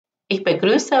Ich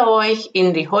begrüße euch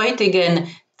in die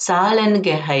heutigen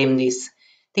Zahlengeheimnis.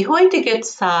 Die heutige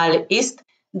Zahl ist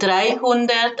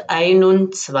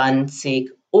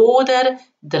 321 oder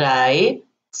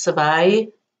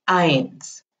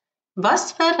 321.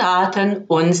 Was verraten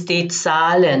uns die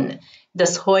Zahlen?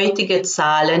 Das heutige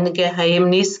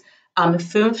Zahlengeheimnis am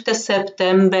 5.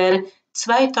 September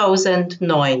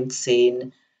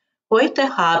 2019.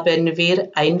 Heute haben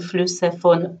wir Einflüsse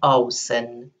von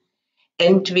außen.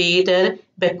 Entweder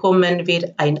bekommen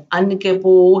wir ein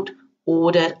Angebot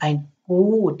oder ein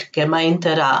gut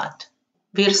gemeinter Rat.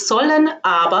 Wir sollen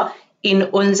aber in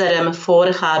unserem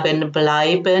Vorhaben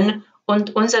bleiben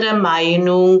und unsere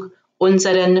Meinung,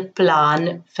 unseren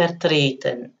Plan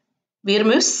vertreten. Wir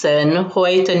müssen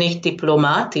heute nicht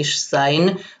diplomatisch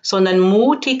sein, sondern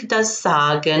mutig das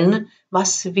sagen,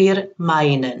 was wir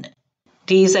meinen.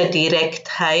 Diese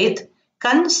Direktheit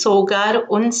kann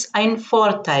sogar uns ein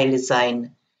Vorteil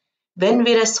sein. Wenn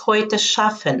wir es heute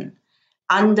schaffen,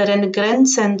 anderen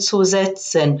Grenzen zu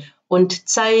setzen und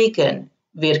zeigen,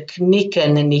 wir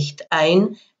knicken nicht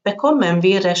ein, bekommen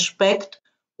wir Respekt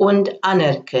und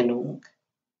Anerkennung.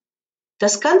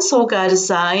 Das kann sogar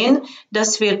sein,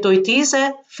 dass wir durch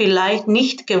diese vielleicht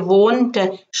nicht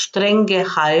gewohnte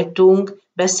strenge Haltung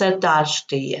besser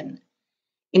dastehen.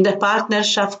 In der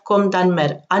Partnerschaft kommt dann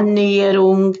mehr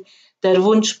Annäherung, der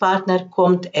Wunschpartner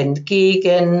kommt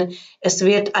entgegen, es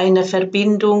wird eine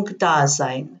Verbindung da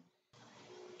sein.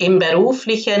 Im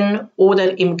beruflichen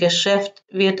oder im Geschäft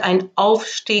wird ein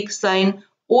Aufstieg sein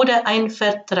oder ein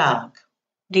Vertrag.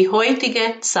 Die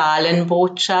heutige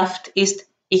Zahlenbotschaft ist: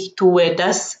 Ich tue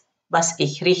das, was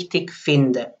ich richtig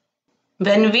finde.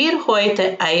 Wenn wir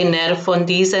heute einer von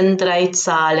diesen 3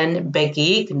 Zahlen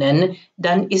begegnen,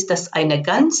 dann ist das eine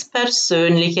ganz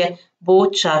persönliche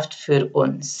Botschaft für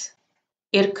uns.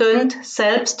 Ihr könnt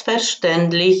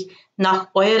selbstverständlich nach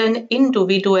euren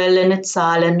individuellen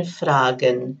Zahlen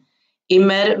fragen.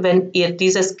 Immer wenn ihr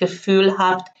dieses Gefühl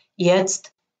habt,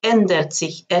 jetzt ändert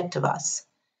sich etwas.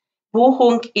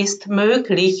 Buchung ist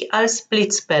möglich als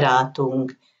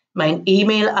Blitzberatung. Meine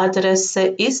E-Mail-Adresse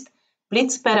ist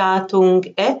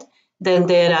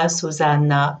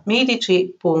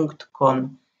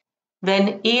blitzberatung@denderamedici.com.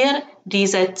 Wenn ihr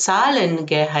diese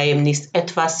Zahlengeheimnis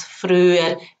etwas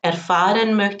früher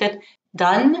erfahren möchtet,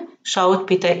 dann schaut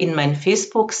bitte in meine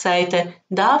Facebook-Seite,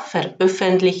 da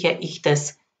veröffentliche ich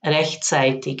das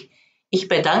rechtzeitig. Ich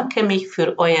bedanke mich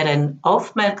für eure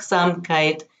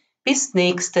Aufmerksamkeit. Bis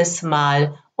nächstes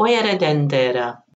Mal, eure Dendera.